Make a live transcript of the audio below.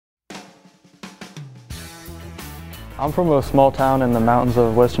I'm from a small town in the mountains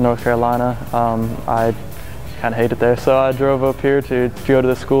of western North Carolina. I kind of hate it there, so I drove up here to go to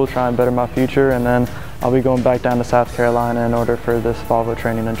the school, try and better my future, and then I'll be going back down to South Carolina in order for this Volvo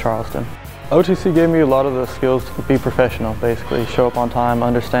training in Charleston. OTC gave me a lot of the skills to be professional, basically. Show up on time,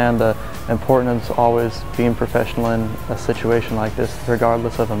 understand the importance of always being professional in a situation like this,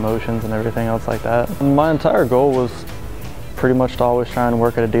 regardless of emotions and everything else like that. My entire goal was pretty much to always try and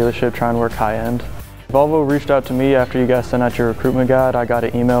work at a dealership, try and work high end. Volvo reached out to me after you guys sent out your recruitment guide. I got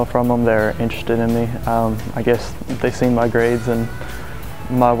an email from them. They're interested in me. I guess they seen my grades and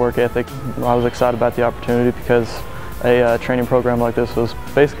my work ethic. I was excited about the opportunity because a training program like this was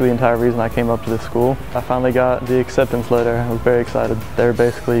basically the entire reason I came up to this school. I finally got the acceptance letter. I was very excited. They're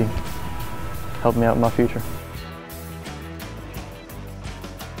basically helping me out in my future.